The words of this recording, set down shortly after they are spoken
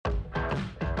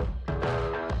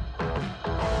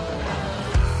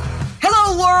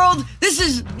world. This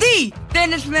is the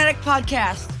Fan and Fanatic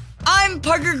Podcast. I'm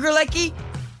Parker Grelecki,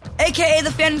 a.k.a.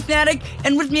 the Fan and Fanatic,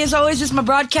 and with me as always is my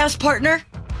broadcast partner,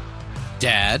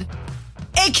 Dad,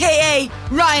 a.k.a.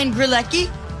 Ryan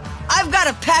Grelecki. I've got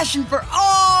a passion for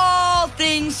all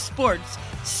things sports.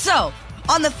 So,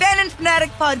 on the Fan and Fanatic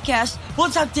Podcast, we'll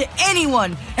talk to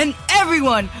anyone and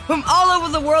everyone from all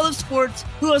over the world of sports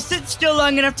who will sit still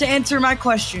long enough to answer my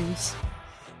questions.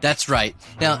 that's right.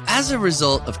 Now, as a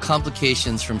result of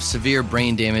complications from severe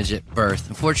brain damage at birth,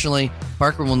 unfortunately,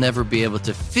 Parker will never be able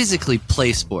to physically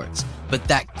play sports. But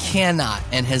that cannot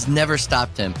and has never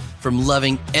stopped him from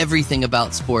loving everything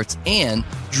about sports and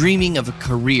dreaming of a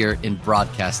career in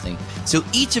broadcasting. So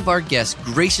each of our guests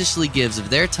graciously gives of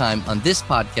their time on this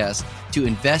podcast to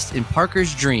invest in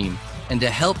Parker's dream and to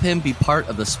help him be part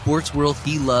of the sports world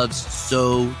he loves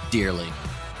so dearly.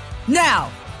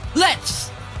 Now, let's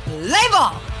play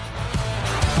ball!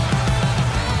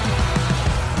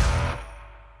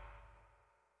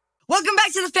 Welcome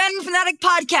back to the Fan and Fanatic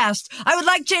Podcast. I would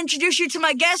like to introduce you to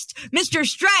my guest, Mr.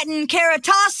 Strat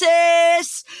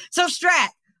Karatossos. So, Strat,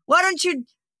 why don't you...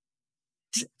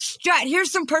 Strat,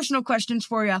 here's some personal questions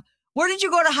for you. Where did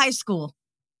you go to high school?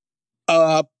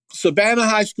 Savannah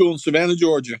High School in Savannah,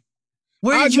 Georgia.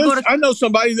 Where did you go to... I know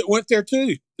somebody that went there,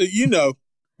 too, that you know.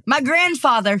 My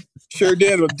grandfather. Sure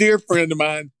did. A dear friend of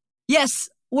mine. Yes.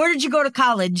 Where did you go to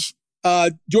college?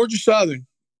 Georgia Southern.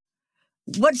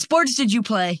 What sports did you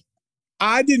play?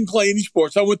 I didn't play any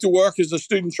sports. I went to work as a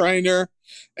student trainer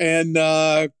and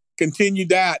continued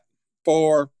that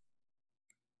for,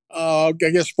 I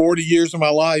guess, 40 years of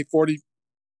my life. 40.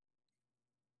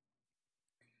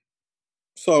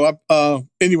 So,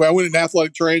 anyway, I went into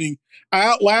athletic training. I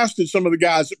outlasted some of the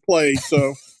guys that played.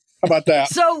 So, how about that?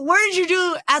 So, where did you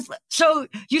do? So,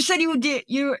 you said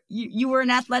you were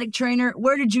an athletic trainer.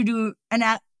 Where did you do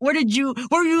where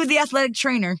were you the athletic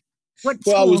trainer? What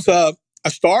school? Well, I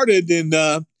started in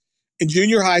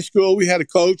junior high school. We had a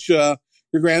coach. Your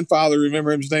grandfather,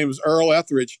 remember him? His name was Earl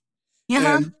Etheridge.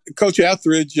 Uh-huh. And Coach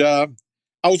Etheridge. I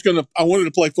wanted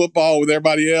to play football with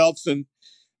everybody else, and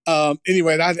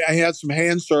anyway, I had some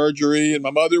hand surgery, and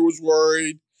my mother was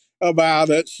worried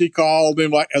about it. She called him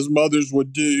like as mothers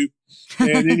would do,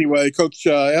 and anyway, Coach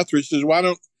Etheridge says,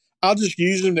 I'll just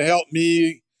use him to help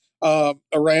me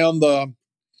around the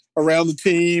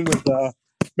team with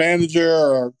manager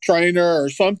or trainer or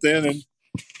something, and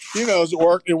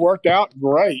it worked out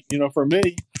great, for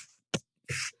me.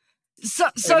 So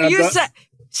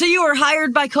you were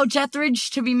hired by Coach Etheridge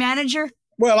to be manager?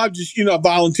 Well, I just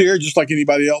volunteered just like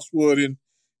anybody else would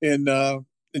in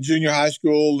junior high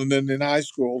school and then in high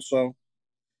school. So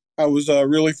I was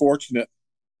really fortunate.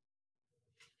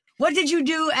 What did you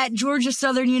do at Georgia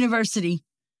Southern University?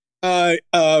 I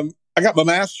got my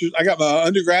master's. I got my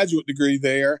undergraduate degree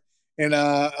there. And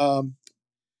I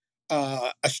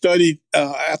studied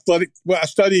athletic. Well, I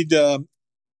studied. I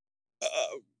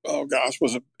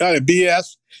had a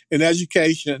BS in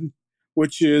education,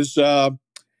 which is, and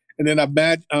then I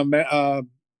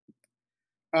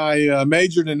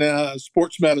majored in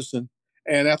sports medicine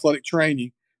and athletic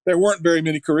training. There weren't very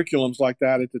many curriculums like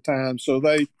that at the time, so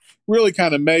they really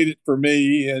kind of made it for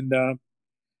me. And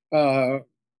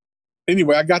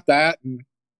anyway, I got that, and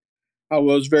I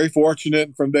was very fortunate.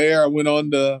 And from there, I went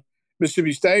on to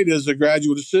Mississippi State as a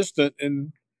graduate assistant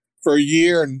and for a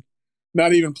year, and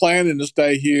not even planning to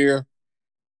stay here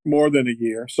more than a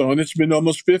year. So, and it's been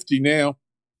almost 50 now.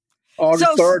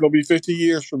 August 3rd, it'll be 50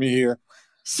 years for me here.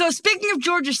 So speaking of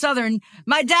Georgia Southern,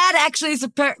 my dad actually is a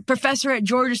professor at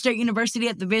Georgia State University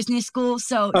at the business school.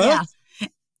 So, yeah.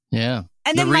 Yeah.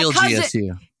 And then the real my cousin,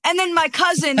 GSU. And then my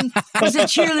cousin was a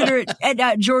cheerleader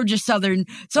at Georgia Southern.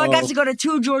 So I got to go to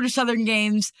 2 Georgia Southern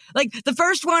games. Like the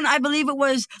first one, I believe it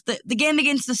was the game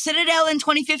against the Citadel in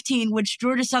 2015, which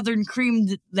Georgia Southern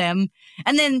creamed them.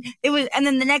 And then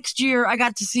the next year I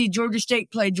got to see Georgia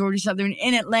State play Georgia Southern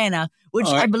in Atlanta, which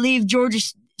I believe Georgia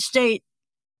State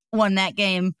won that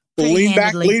game. Well, lean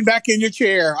back in your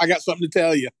chair. I got something to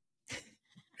tell you.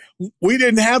 We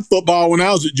didn't have football when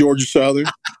I was at Georgia Southern.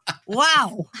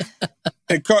 Wow.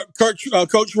 And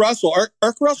Coach Russell,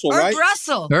 Irk Russell, right?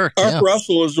 Irk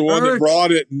Russell is the one that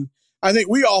brought it. And I think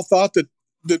we all thought that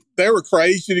they were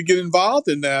crazy to get involved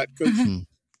in that because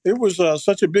it was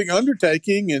such a big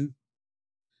undertaking. And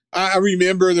I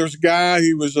remember there was a guy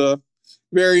who was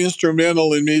very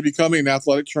instrumental in me becoming an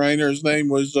athletic trainer. His name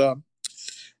was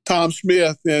Tom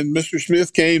Smith. And Mr.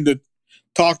 Smith came to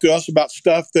talk to us about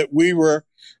stuff that we were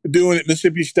doing at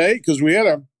Mississippi State because we had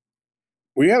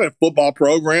a football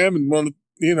program, and one of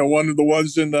the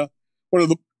ones in one of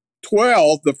the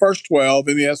 12, the first 12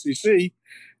 in the SEC,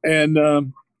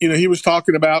 and he was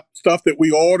talking about stuff that we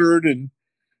ordered, and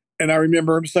I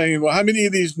remember him saying, "Well, how many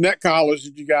of these neck collars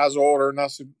did you guys order?" And I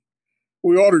said,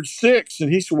 "We ordered 6."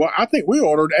 And he said, "Well, I think we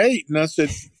ordered 8." And I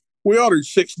said, "We ordered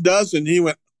 6 dozen." He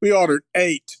went, "We ordered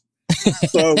 8."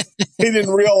 So he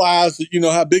didn't realize that,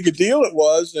 how big a deal it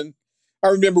was. And I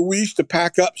remember we used to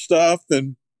pack up stuff,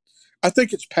 and I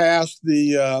think it's past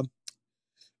the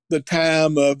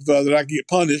time of that I could get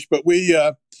punished, but we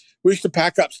used to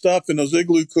pack up stuff in those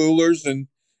igloo coolers and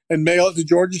mail it to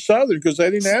Georgia Southern because they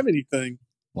didn't have anything.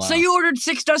 Wow. So you ordered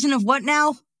 6 dozen of what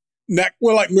now? Neck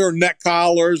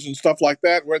collars and stuff like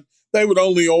that, where they would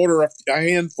only order a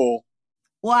handful.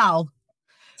 Wow.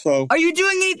 So, are you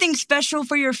doing anything special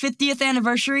for your 50th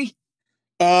anniversary?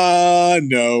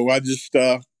 No. I just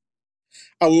I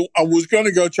was going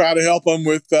to go try to help them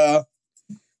with.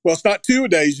 Well, it's not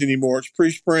 2-a-days anymore. It's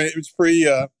pre-spring. It's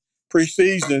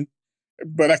pre-season.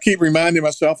 But I keep reminding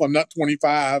myself I'm not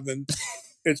 25, and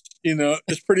it's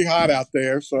it's pretty hot out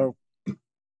there. So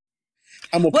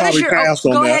I'm gonna probably pass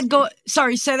on that. Go ahead. Go.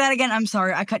 Sorry, say that again. I'm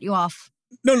sorry, I cut you off.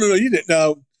 No, you didn't.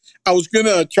 No, I was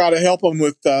gonna try to help them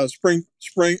with spring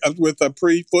with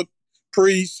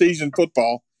pre-season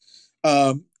football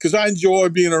because I enjoy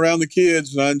being around the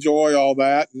kids and I enjoy all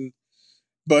that.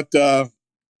 But I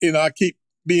keep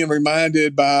being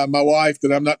reminded by my wife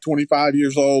that I'm not 25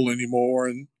 years old anymore,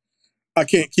 and I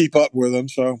can't keep up with them.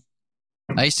 So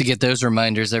I used to get those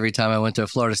reminders every time I went to a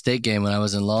Florida State game when I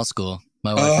was in law school.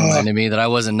 My wife reminded me that I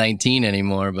wasn't 19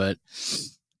 anymore, but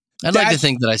I'd like to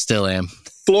think that I still am.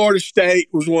 Florida State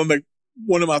was one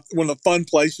of the fun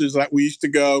places that we used to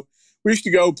go. We used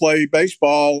to go play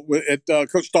baseball at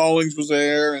Coach Stallings was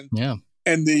there, and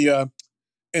the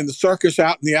circus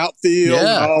out in the outfield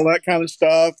and all that kind of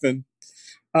stuff. And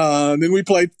then we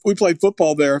played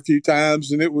football there a few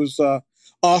times, and it was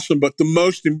awesome. But the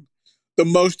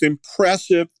most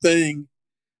impressive thing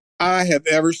I have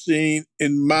ever seen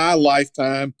in my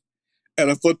lifetime at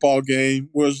a football game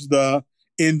was the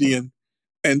Indian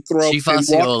and throw Chief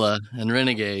Osceola and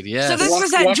Renegade. Yeah. So this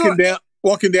was at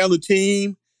walking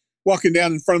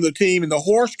down in front of the team, and the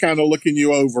horse kind of looking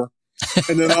you over,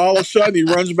 and then all of a sudden he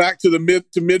runs back to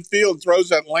midfield and throws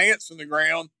that lance in the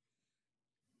ground.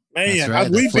 Man,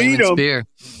 right, we beat them. Spear.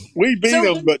 We beat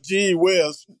them, but gee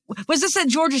whiz. Was this at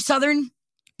Georgia Southern?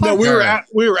 No, we were at.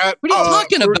 What are you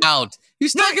talking about?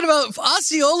 He's talking about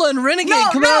Osceola and Renegade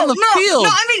coming out on the field. No,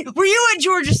 I mean, were you at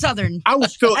Georgia Southern? I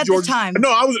was still at Georgia. The time.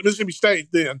 No, I was at Mississippi State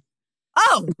then.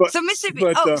 Oh, so Mississippi.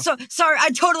 So sorry, I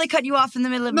totally cut you off in the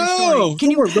middle of your story.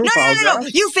 No.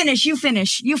 You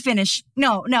finish.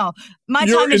 No. My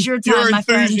time is your time, my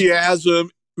friend. Your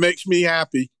enthusiasm makes me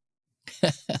happy.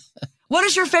 What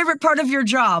is your favorite part of your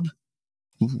job?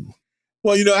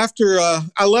 Well, after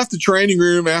I left the training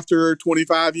room after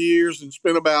 25 years and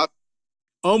spent about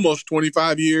almost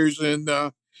 25 years in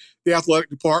the athletic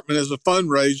department as a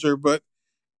fundraiser, but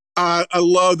I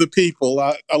love the people.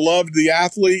 I loved the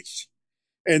athletes.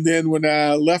 And then when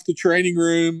I left the training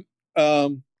room,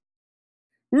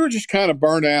 we were just kind of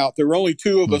burnt out. There were only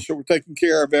 2 of us that were taking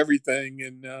care of everything.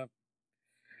 And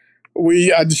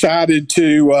I decided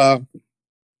to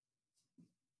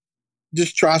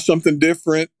just try something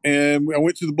different. And I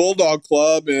went to the Bulldog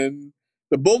Club, and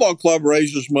the Bulldog Club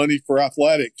raises money for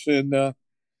athletics. And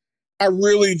I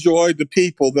really enjoyed the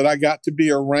people that I got to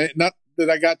be around, not that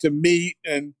I got to meet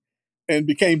and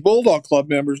became Bulldog Club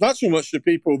members, not so much the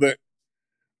people that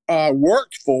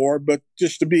worked for, but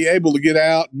just to be able to get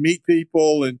out and meet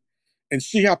people and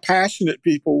see how passionate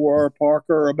people were,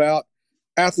 Parker, about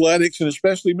athletics and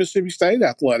especially Mississippi State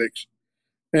athletics.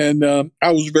 And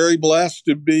I was very blessed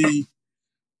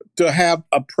to have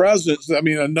a presence. I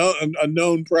mean, a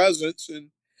known presence, and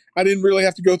I didn't really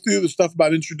have to go through the stuff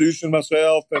about introducing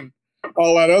myself and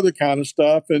all that other kind of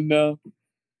stuff. And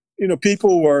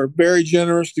people were very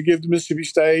generous to give to Mississippi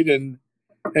State and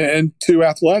to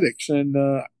athletics, and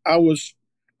I was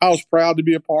proud to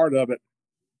be a part of it.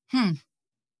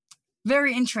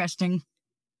 Very interesting.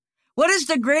 What is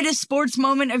the greatest sports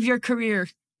moment of your career?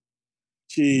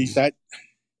 Geez,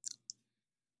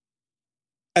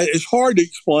 it's hard to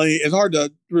explain. It's hard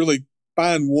to really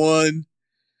find one.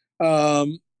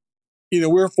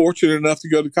 We're fortunate enough to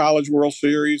go to College World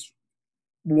Series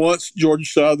once, Georgia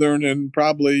Southern, and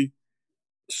probably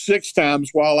 6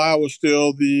 times while I was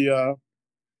still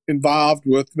involved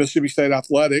with Mississippi State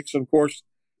athletics. And of course,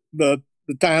 the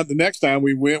next time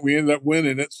we went, we ended up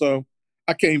winning it. So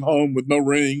I came home with no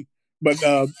ring, but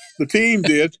the team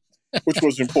did, which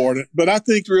was important. But I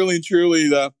think really and truly,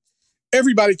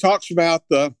 everybody talks about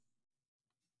the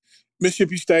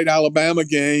Mississippi State Alabama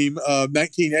game of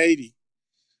 1980,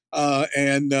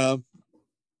 and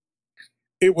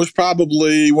it was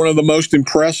probably one of the most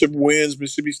impressive wins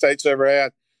Mississippi State's ever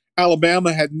had.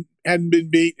 Alabama hadn't been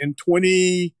beat in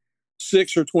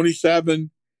 26 or 27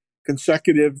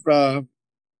 consecutive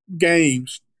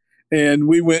games, and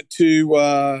we went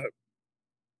to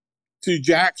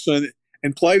Jackson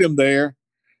and played them there,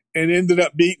 and ended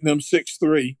up beating them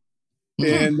 6-3.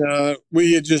 And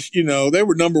we had just, they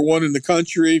were number one in the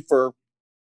country for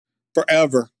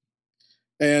forever.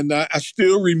 And I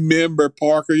still remember,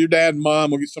 Parker, your dad and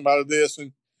mom will get some out of this,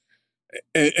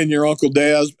 and your uncle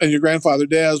Des and your grandfather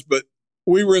Des, but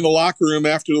we were in the locker room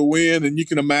after the win, and you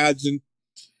can imagine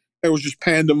there was just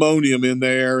pandemonium in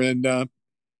there. And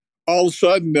all of a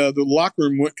sudden, the locker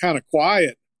room went kind of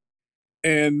quiet,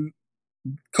 and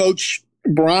Coach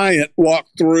Bryant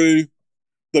walked through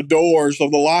the doors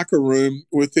of the locker room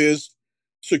with his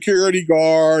security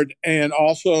guard and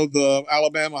also the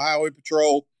Alabama Highway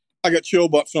Patrol. I got chill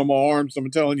bumps on my arms,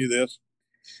 I'm telling you this.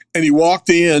 And he walked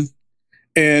in,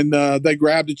 and they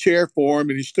grabbed a chair for him,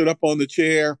 and he stood up on the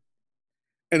chair.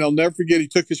 And I'll never forget, he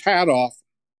took his hat off.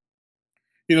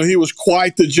 He was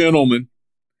quite the gentleman.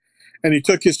 And he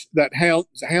took that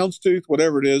houndstooth,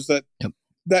 whatever it is, that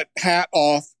hat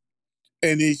off.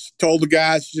 And he told the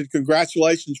guys, he said,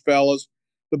 "Congratulations, fellas.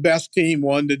 The best team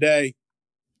won today."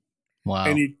 Wow.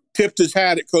 And he tipped his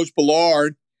hat at Coach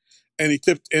Ballard, and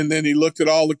then he looked at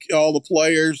all the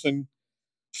players and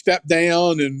stepped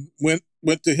down and went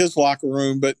to his locker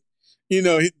room. But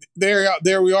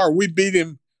there we are. We beat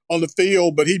him on the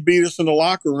field, but he beat us in the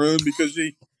locker room because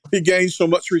he gained so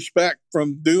much respect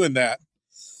from doing that.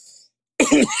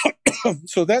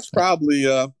 So that's probably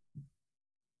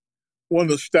one of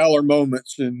the stellar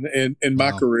moments in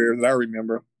my career that I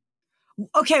remember.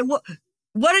 Okay,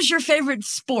 what is your favorite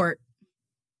sport?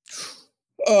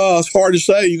 It's hard to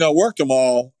say. Worked them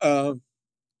all. I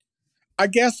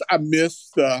guess I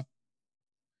miss the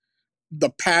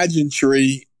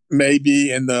pageantry,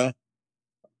 maybe, and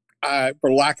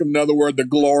for lack of another word, the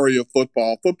glory of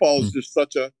football. Football is just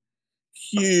such a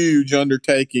huge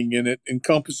undertaking, and it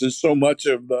encompasses so much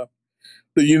of the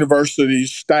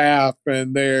university's staff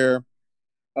and their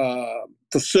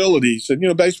facilities.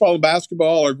 And baseball and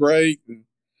basketball are great, and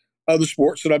other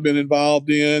sports that I've been involved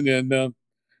in, and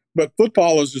but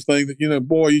football is the thing that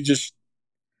boy, you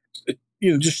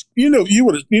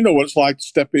what it's like to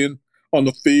step in on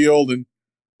the field and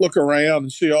look around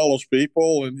and see all those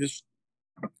people, and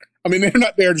they're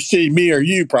not there to see me or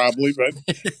you probably, but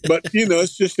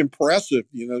it's just impressive.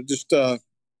 Just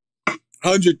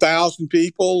 100,000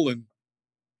 people, and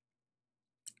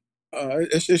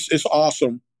it's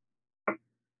awesome.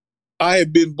 I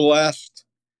have been blessed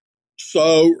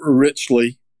so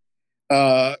richly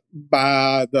by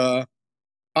the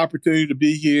opportunity to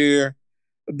be here,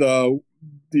 the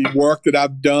work that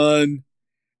I've done,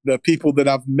 the people that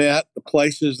I've met, the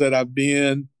places that I've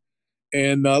been,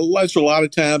 and there's a lot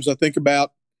of times I think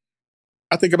about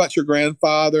your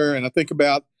grandfather, and I think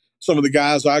about some of the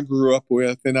guys I grew up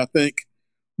with, and I think,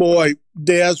 boy,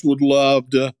 Des would love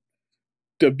to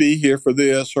be here for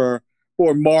this, or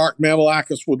boy, Mark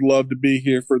Mamalakis would love to be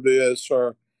here for this,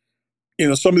 or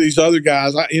some of these other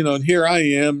guys. And here I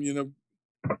am,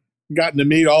 gotten to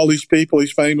meet all these people,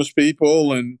 these famous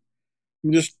people, and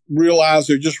just realize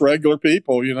they're just regular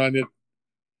people. And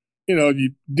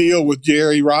you deal with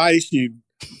Jerry Rice. You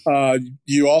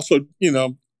also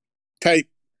tape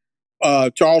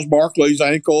Charles Barkley's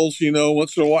ankles.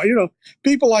 Once in a while.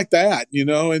 People like that.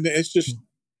 And it's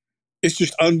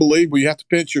just unbelievable. You have to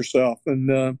pinch yourself,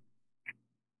 and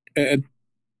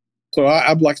so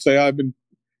I'd like to say I've been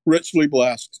richly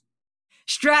blessed.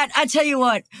 Strat, I tell you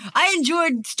what, I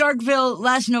enjoyed Starkville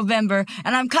last November,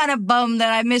 and I'm kind of bummed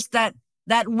that I missed that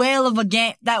whale of a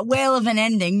game, that whale of an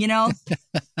ending.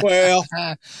 Well,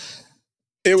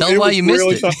 it was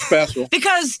really something special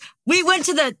because we went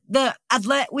to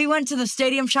the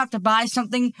stadium shop to buy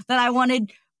something that I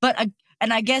wanted,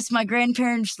 and I guess my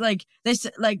grandparents they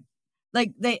said I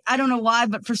don't know why,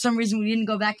 but for some reason we didn't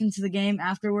go back into the game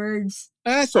afterwards.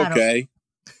 That's okay.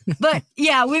 But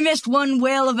yeah, we missed one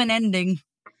whale of an ending.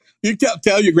 You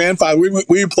tell your grandfather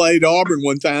we played Auburn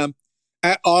one time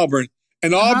at Auburn,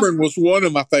 and Auburn was one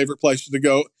of my favorite places to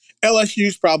go. LSU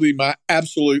is probably my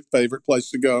absolute favorite place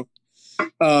to go.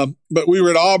 But we were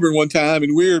at Auburn one time,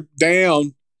 and we were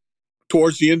down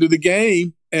towards the end of the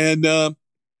game, and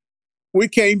we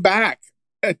came back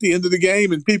at the end of the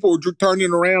game, and people were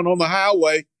turning around on the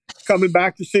highway coming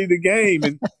back to see the game,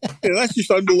 and that's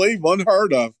just unbelievable,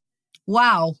 unheard of.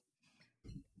 Wow.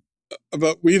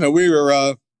 But we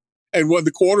were, and when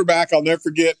the quarterback, I'll never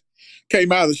forget,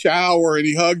 came out of the shower and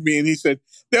he hugged me and he said,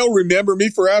 they'll remember me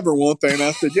forever, won't they? And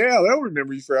I said, yeah, they'll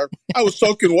remember you forever. I was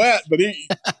soaking wet, but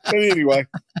anyway.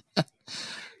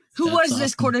 Who was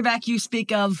this quarterback you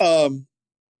speak of?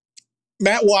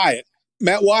 Matt Wyatt.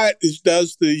 Matt Wyatt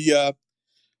does a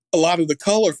lot of the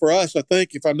color for us, I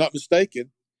think, if I'm not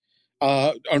mistaken,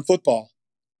 on football.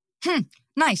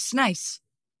 Nice.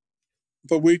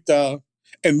 But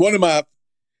and one of my,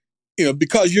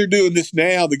 because you're doing this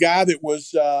now, the guy that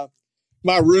was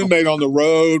my roommate on the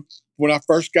road when I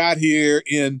first got here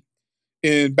in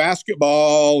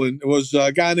basketball, and it was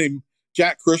a guy named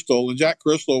Jack Crystal, and Jack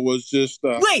Crystal was just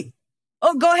wait.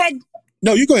 Oh, go ahead.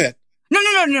 No, you go ahead.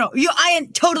 No. I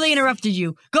totally interrupted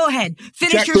you. Go ahead.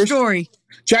 Finish your story.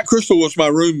 Jack Crystal was my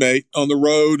roommate on the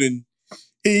road, and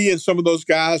he and some of those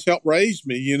guys helped raise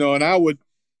me, and I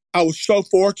was so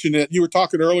fortunate. You were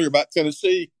talking earlier about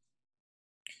Tennessee,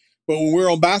 but when we were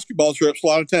on basketball trips, a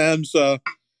lot of times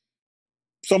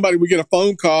somebody would get a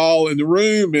phone call in the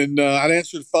room, and I'd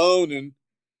answer the phone,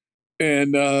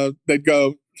 and they'd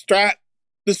go, Strat,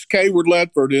 this is Kayward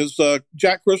Ledford. Is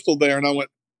Jack Crystal there? And I went,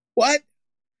 what?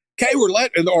 Kayward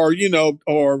Ledford,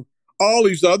 or all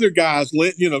these other guys,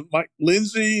 like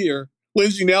Lindsey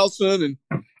Nelson. And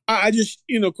I just,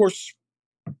 of course,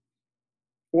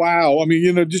 wow. I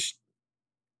mean, just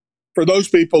for those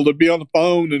people to be on the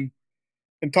phone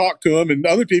and talk to them, and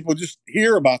other people just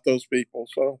hear about those people.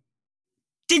 So.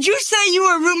 Did you say you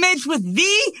were roommates with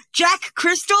the Jack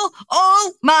Crystal?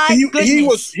 Oh my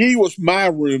goodness. He was my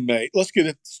roommate. Let's get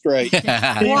it straight.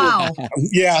 Wow.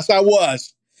 Yes, I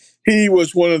was. He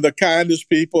was one of the kindest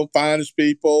people, finest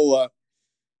people.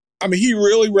 He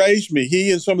really raised me.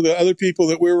 He and some of the other people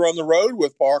that we were on the road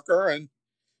with, Parker, and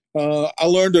I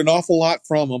learned an awful lot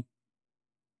from him.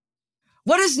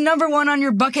 What is number one on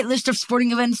your bucket list of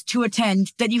sporting events to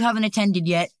attend that you haven't attended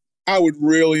yet? I would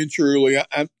really and truly.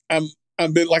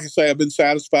 I've been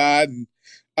satisfied, and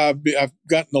I've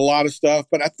gotten a lot of stuff,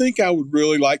 but I think I would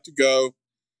really like to go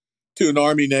to an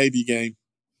Army-Navy game.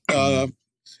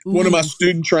 One of my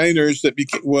student trainers that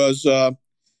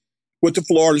went to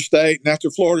Florida State, and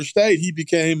after Florida State, he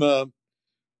became the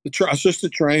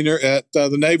assistant trainer at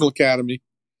the Naval Academy.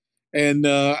 And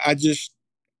I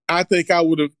think I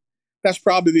would have. That's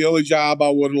probably the only job I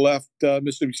would have left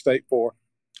Mississippi State for.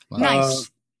 Wow.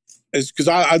 Nice. It's because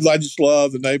I just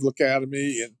love the Naval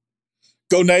Academy, and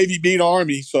go Navy, beat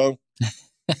Army. So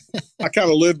I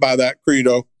kind of live by that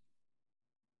credo.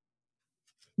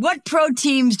 What pro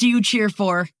teams do you cheer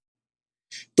for?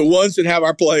 The ones that have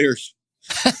our players.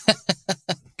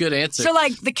 Good answer. So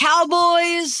like the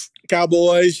Cowboys?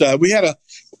 We had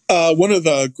one of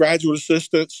the graduate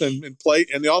assistants and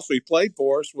he played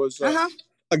for us was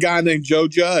a guy named Joe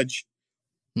Judge.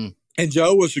 And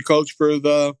Joe was the coach for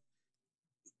the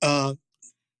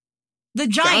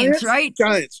Giants, right?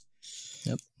 Giants.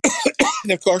 Yep.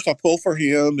 And of course I pulled for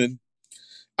him, and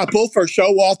I pulled for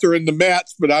Showalter and the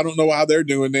Mets, but I don't know how they're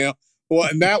doing now. Well,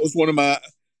 and that was one of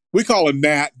we call him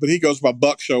Nat, but he goes by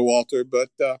Buck Showalter. But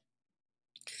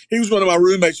he was one of my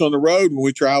roommates on the road when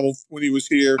we traveled, when he was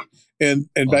here in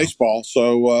baseball.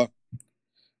 So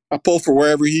I pull for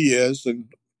wherever he is. And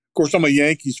of course, I'm a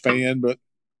Yankees fan, but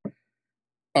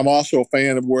I'm also a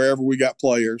fan of wherever we got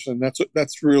players. And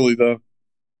that's really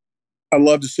I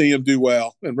love to see him do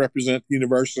well and represent the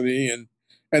university and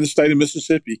the state of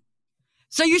Mississippi.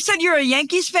 So you said you're a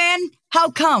Yankees fan?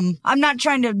 How come? I'm not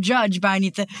trying to judge by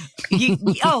anything.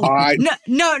 I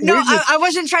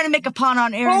wasn't trying to make a pun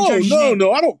on Aaron Judge's name.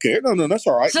 No, I don't care. No, that's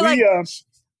all right. So I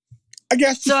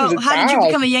guess. So how did you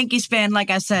become a Yankees fan? Like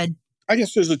I said, I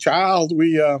guess as a child,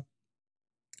 we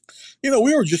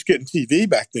were just getting TV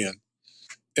back then,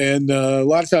 and a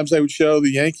lot of times they would show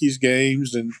the Yankees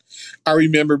games, and I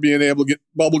remember being able to get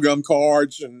bubblegum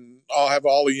cards, and I'll have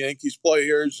all the Yankees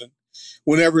players, and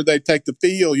whenever they take the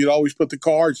field, you'd always put the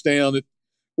cards down at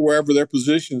wherever their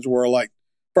positions were. Like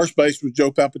first base was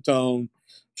Joe Pepitone,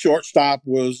 shortstop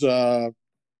was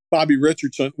Bobby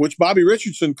Richardson, which Bobby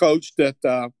Richardson coached at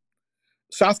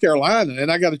South Carolina,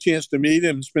 and I got a chance to meet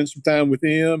him and spend some time with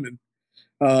him, and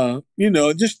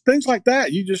just things like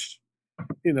that. You just,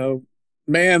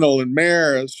 Mantle and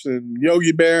Maris and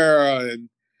Yogi Berra,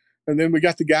 and then we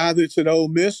got the guy that's at Ole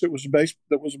Miss that was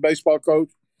a baseball coach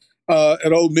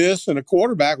at Ole Miss, and a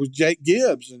quarterback was Jake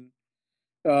Gibbs, and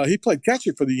he played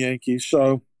catcher for the Yankees.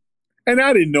 So, and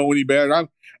I didn't know any better.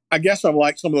 I guess I'm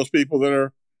like some of those people that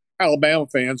are Alabama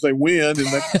fans. They win, and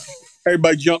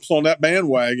everybody jumps on that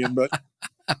bandwagon.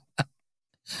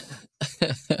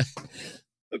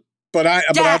 But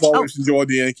I've always enjoyed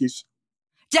the Yankees.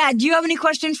 Dad, do you have any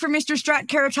questions for Mr. Strat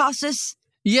Karatossos?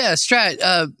 Yeah, Strat.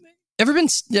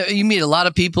 You meet a lot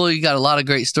of people. You got a lot of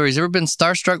great stories. Ever been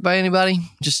starstruck by anybody?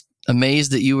 Just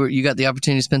amazed that you got the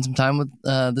opportunity to spend some time with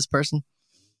this person?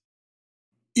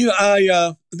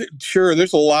 Sure.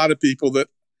 There's a lot of people that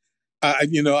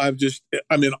I'm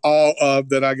in awe of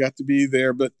that I got to be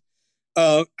there. But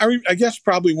I guess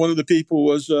probably one of the people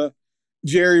was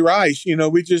Jerry Rice.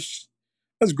 That's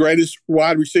the greatest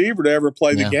wide receiver to ever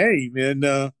play the game. And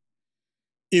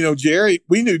Jerry,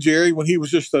 we knew Jerry when he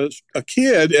was just a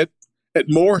kid at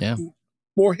Moore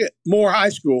High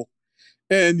School,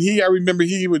 and I remember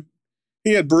he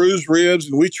had bruised ribs,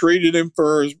 and we treated him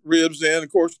for his ribs. Then,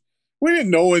 of course, we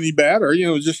didn't know any better. It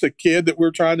was just a kid that we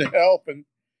were trying to help. And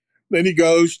then he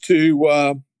goes to,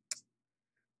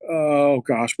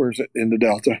 where's it in the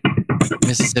Delta?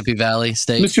 Mississippi Valley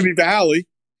State. Mississippi Valley.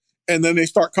 And then they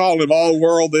start calling him all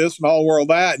world this and all world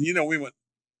that. And, we went,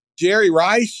 Jerry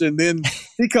Rice. And then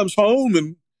he comes home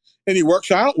and he works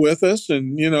out with us.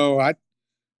 And,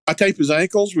 I tape his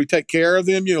ankles. We take care of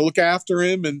him, look after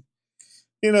him. And,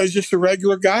 he's just a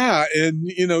regular guy. And,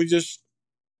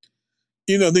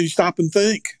 then you stop and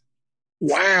think,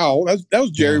 wow, that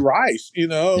was Jerry Rice,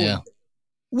 Yeah.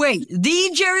 Wait,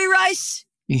 the Jerry Rice?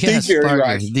 Yes, the Jerry Parker,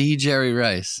 Rice. The Jerry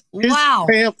Rice. Wow.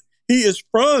 He is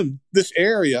from this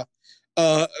area,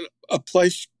 a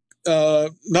place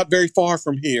not very far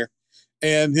from here.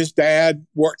 And his dad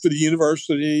worked for the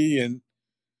university, and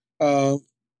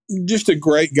just a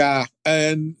great guy,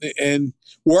 and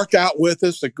worked out with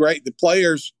us. The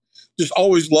players just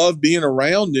always loved being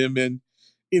around him. And,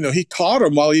 he taught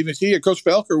them while he was here. Coach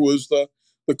Felker was the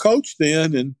coach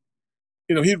then, and,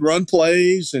 he'd run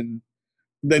plays, and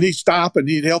then he'd stop and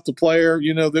he'd help the player,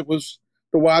 that was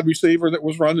the wide receiver that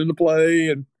was running the play.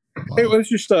 And it was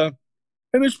just and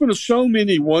there's been so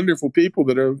many wonderful people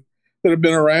that have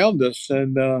been around us.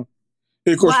 And of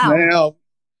course now,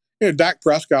 Dak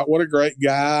Prescott, what a great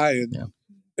guy.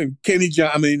 And Kenny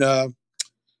John,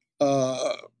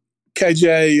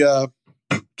 KJ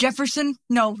Jefferson?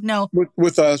 No.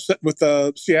 with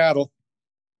Seattle.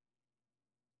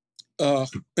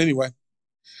 Anyway,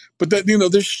 but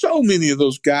there's so many of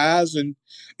those guys, and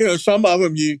some of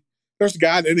them there's a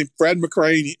guy named Fred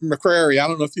McCrary. I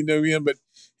don't know if you know him, but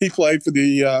he played for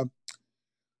the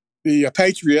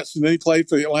Patriots, and then he played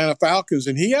for the Atlanta Falcons,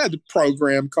 and he had a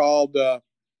program called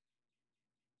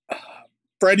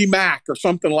Freddie Mac or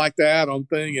something like that on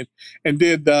thing, and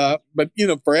did. But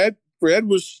Fred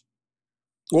was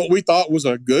what we thought was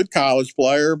a good college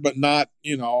player, but not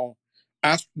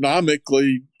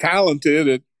astronomically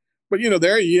talented. But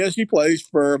there he is. He plays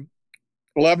for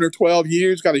 11 or 12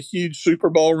 years. Got a huge Super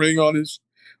Bowl ring on his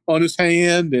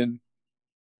hand, and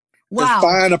as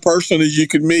fine a person as you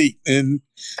could meet. And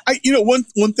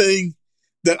one thing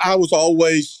that I was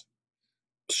always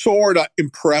sort of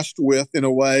impressed with in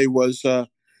a way was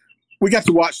we got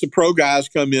to watch the pro guys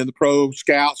come in, the pro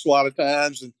scouts a lot of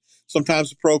times, and sometimes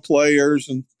the pro players,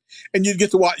 and you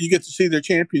get to see their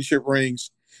championship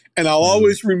rings. And I'll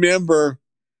always remember,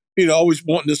 always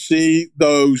wanting to see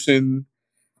those. And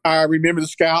I remember the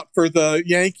scout for the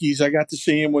Yankees. I got to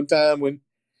see him one time when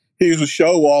he was with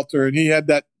Showalter, and he had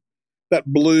that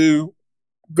blue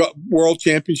world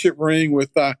championship ring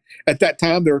with, at that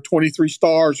time, there were 23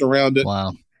 stars around it.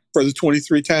 Wow. For the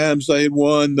 23 times they had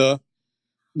won the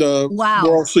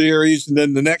World Series. And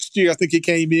then the next year, I think he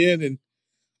came in and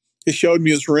he showed me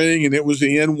his ring, and it was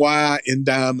the NY in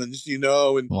diamonds,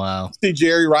 and see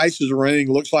Jerry Rice's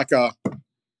ring looks like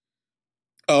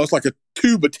it's like a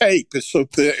tube of tape. It's so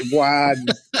thick and wide.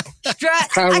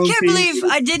 Strat, I can't believe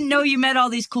I didn't know you met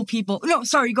all these cool people. No,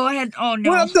 sorry, go ahead. Oh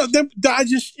no. Well, I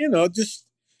just,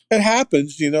 it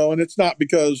happens, and it's not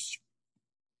because,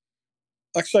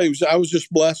 like I say, I was just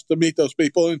blessed to meet those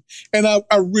people, and I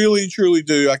really truly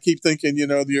do. I keep thinking,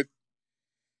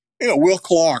 Will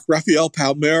Clark, Rafael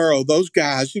Palmeiro, those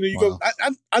guys. Go.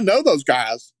 I know those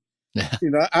guys. Yeah.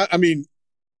 I mean,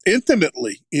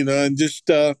 intimately. And just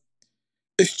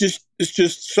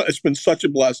it's been such a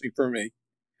blessing for me,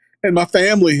 and my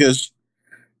family has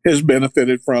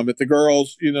benefited from it. The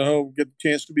girls, get the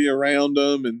chance to be around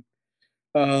them,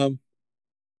 and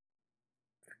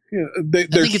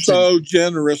they're so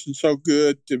generous and so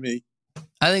good to me.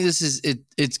 I think this is it.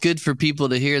 It's good for people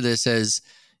to hear this as,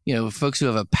 folks who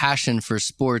have a passion for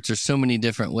sports. There's so many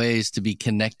different ways to be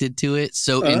connected to it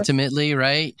so intimately,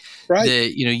 right? Right.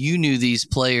 That, you knew these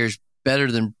players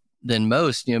better than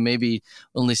most, maybe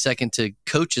only second to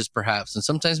coaches perhaps, and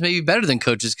sometimes maybe better than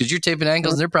coaches because you're taping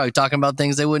ankles and they're probably talking about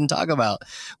things they wouldn't talk about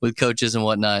with coaches and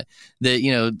whatnot.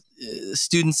 That,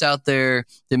 students out there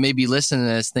that may be listening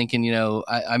to this thinking,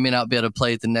 I may not be able to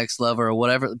play at the next level or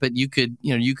whatever, but you could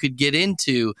get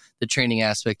into the training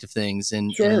aspect of things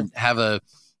and have a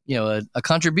a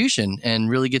contribution and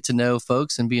really get to know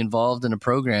folks and be involved in a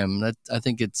program. I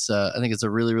think it's a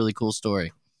really, really cool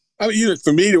story. I mean,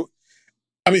 for me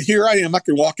here I am. I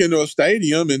can walk into a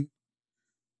stadium and,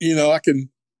 I can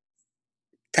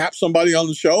tap somebody on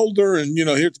the shoulder and,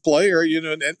 here's the player,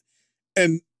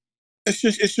 and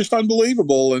it's just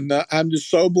unbelievable. And I'm just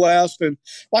so blessed. And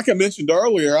like I mentioned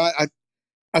earlier, I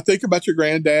think about your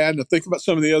granddad and I think about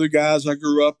some of the other guys I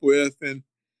grew up with, and,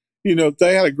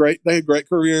 they had great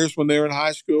careers when they were in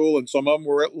high school, and some of them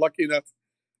were lucky enough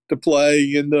to play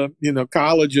in the,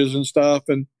 colleges and stuff.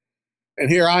 And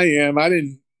here I am. I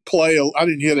didn't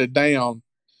hit it down.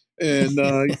 And,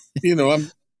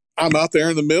 I'm out there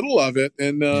in the middle of it.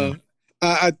 And,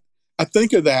 I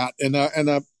think of that and I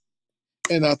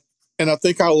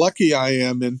think how lucky I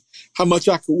am and how much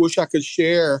I wish I could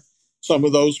share some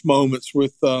of those moments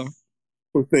with them.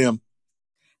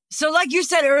 So like you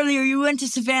said earlier, you went to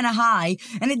Savannah High,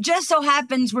 and it just so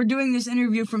happens we're doing this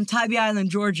interview from Tybee Island,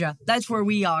 Georgia. That's where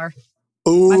we are.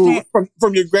 Ooh,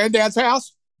 from your granddad's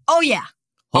house? Oh, yeah.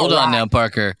 Hold on now,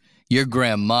 Parker. Your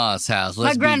grandma's house.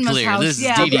 Let's be clear. House, this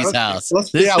is Dee Dee's house.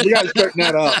 We got to straighten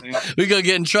that up, man. We're going to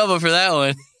get in trouble for that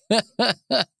one.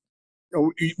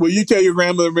 Well, you tell your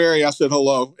grandmother Mary I said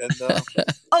hello. And,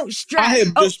 Strat. I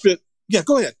had just been... Yeah,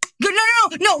 go ahead.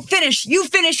 No, finish. You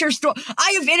finish your story.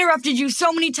 I have interrupted you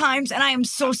so many times, and I am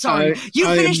so sorry. You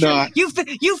finish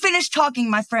talking,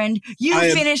 my friend.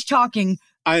 Finish talking.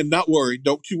 I am not worried.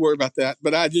 Don't you worry about that.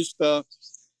 But I just, I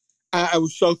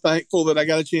was so thankful that I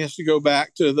got a chance to go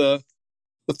back to the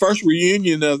first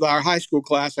reunion of our high school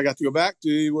class I got to go back to.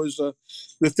 It was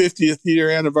the 50th year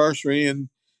anniversary, and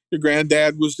your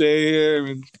granddad was there,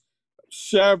 and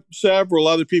several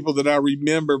other people that I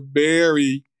remember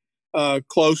very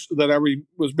close, that I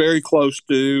was very close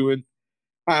to. And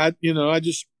I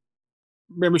just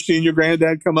remember seeing your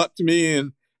granddad come up to me,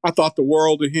 and I thought the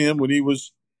world of him when he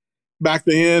was back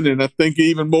then, and I think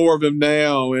even more of him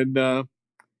now. And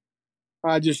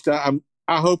I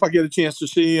hope I get a chance to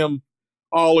see him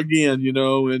all again, and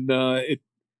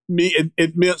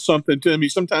it meant something to me.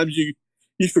 Sometimes you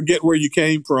forget where you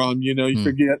came from, you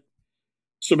forget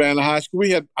Savannah High School.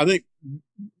 We had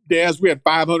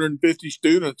 550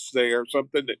 students there or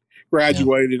something that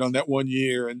graduated on that one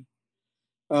year. And,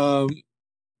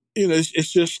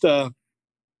 it's just, and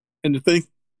to think,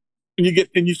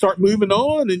 and you start moving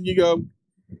on and you go,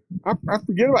 I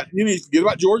forget about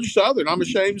Georgia Southern. I'm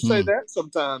ashamed to say that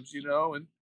sometimes,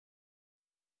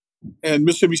 and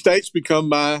Mississippi State's become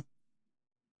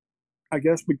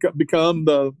become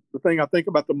the thing I think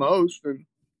about the most, and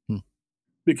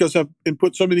because I've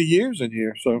put so many years in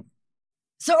here. So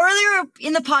earlier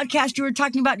in the podcast, you were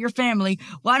talking about your family.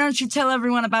 Why don't you tell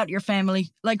everyone about your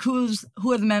family? Like who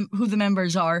the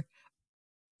members are?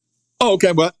 Oh,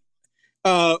 okay. Well,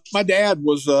 my dad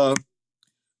was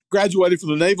graduated from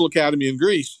the Naval Academy in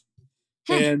Greece,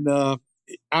 and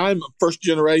I'm first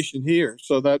generation here.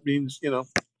 So that means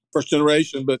first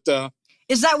generation. But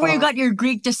is that where you got your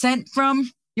Greek descent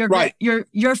from? Your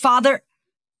father?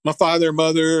 My father and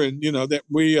mother, and that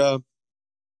we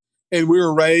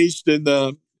were raised in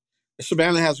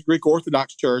Savannah has a Greek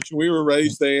Orthodox church, and we were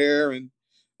raised there, and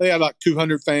they had like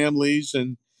 200 families.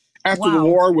 And after the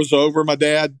war was over, my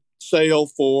dad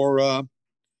sailed for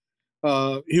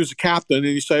he was a captain, and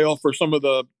he sailed for some of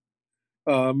the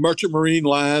merchant marine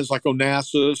lines like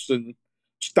Onassis and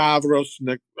Stavros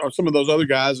and some of those other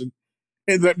guys, and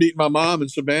ended up meeting my mom in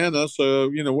Savannah.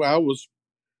 So I was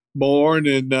born,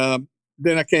 and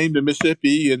then I came to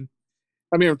Mississippi, and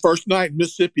first night in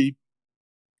Mississippi,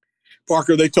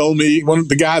 Parker, they told me,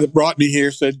 the guy that brought me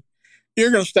here said, "You're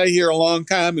going to stay here a long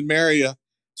time and marry a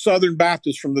Southern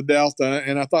Baptist from the Delta."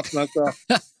 And I thought to myself,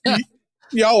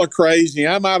 y'all are crazy.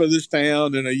 I'm out of this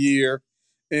town in a year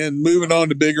and moving on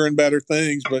to bigger and better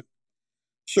things. But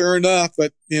sure enough,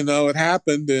 it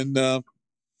happened, and I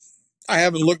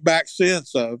haven't looked back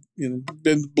since. I've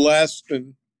been blessed,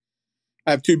 and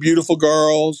I have two beautiful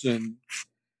girls, and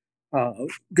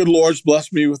good Lord's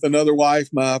blessed me with another wife.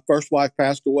 My first wife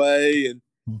passed away, and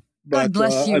God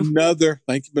bless you.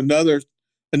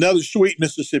 Another sweet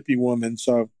Mississippi woman.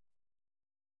 So,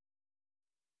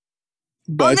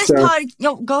 on this pod,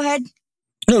 go ahead.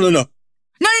 No.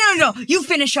 You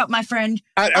finish up, my friend.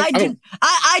 I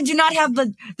do not have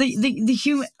the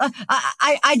human.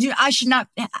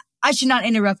 I should not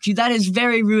interrupt you. That is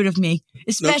very rude of me,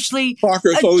 especially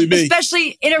Parker. It's only me.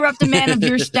 Especially interrupt a man of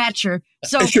your stature.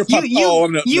 So you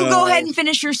go ahead and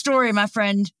finish your story, my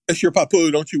friend. It's your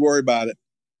papu. Don't you worry about it.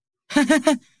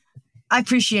 I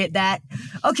appreciate that.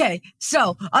 Okay,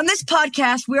 so on this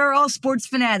podcast, we are all sports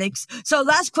fanatics. So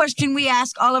last question we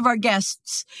ask all of our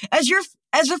guests: as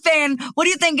as a fan, what do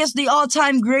you think is the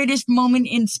all-time greatest moment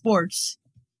in sports?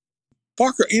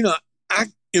 Parker,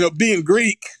 being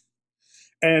Greek,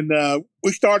 and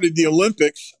we started the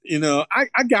Olympics.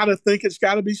 I gotta think it's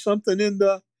got to be something in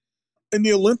the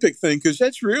Olympic thing, because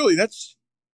that's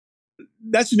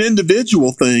an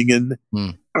individual thing, and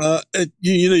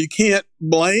you can't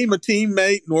blame a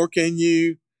teammate, nor can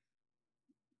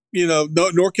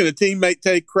nor can a teammate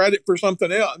take credit for something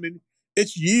else. I mean,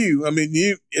 it's you. I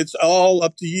mean, it's all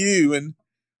up to you and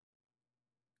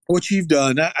what you've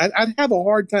done. I'd have a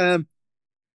hard time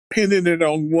pinning it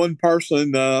on one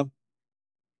person. But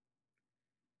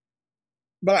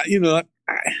I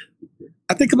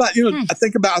think about,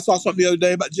 I saw something the other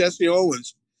day about Jesse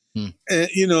Owens, and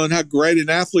and how great an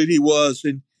athlete he was.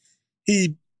 And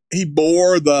he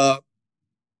bore the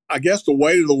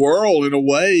weight of the world in a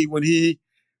way when he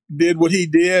did what he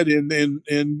did in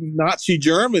Nazi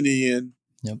Germany, and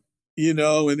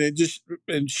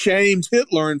and shamed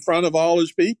Hitler in front of all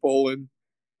his people. And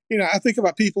I think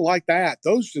about people like that.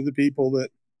 Those are the people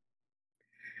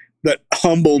that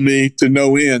humble me to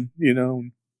no end.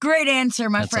 Great answer,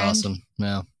 my friend. That's awesome.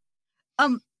 Yeah.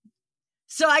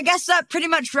 So I guess that pretty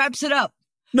much wraps it up.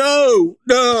 No.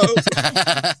 Oh,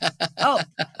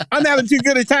 I'm having too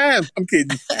good a time. I'm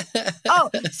kidding.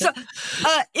 So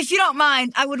if you don't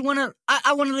mind, I want to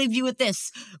leave you with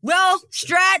this. Well,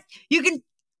 Strat,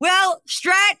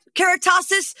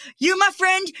 Karatossos, you, my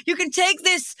friend, you can take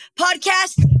this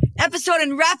podcast episode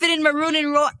and wrap it in maroon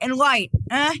and white.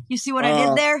 You see what I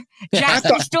did there? Jack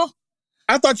Crystal?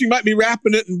 I thought you might be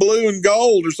wrapping it in blue and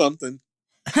gold or something.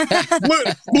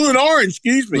 blue and orange,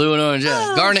 excuse me. Blue and orange,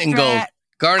 yeah. Garnet and gold.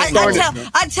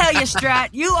 I tell you, Strat,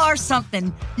 you are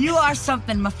something. You are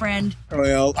something, my friend.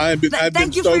 Well, I've been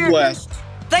so blessed.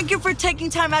 Thank you for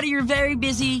taking time out of your very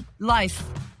busy life.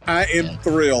 I am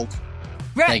thrilled.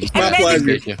 Thank you. My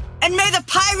pleasure. And may the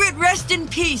pirate rest in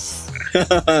peace.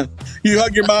 You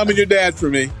hug your mom and your dad for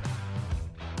me.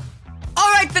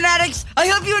 All right, Fanatics. I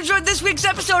hope you enjoyed this week's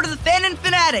episode of The Fan and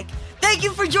Fanatic. Thank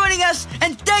you for joining us,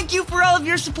 and thank you for all of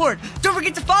your support. Don't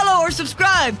forget to follow or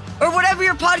subscribe, or whatever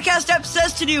your podcast app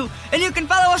says to do. And you can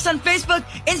follow us on Facebook,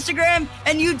 Instagram,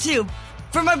 and YouTube.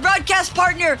 For my broadcast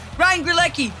partner, Ryan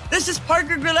Grelecki, this is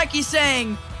Parker Grelecki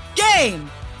saying, Game,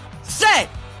 Set,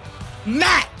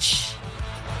 Match!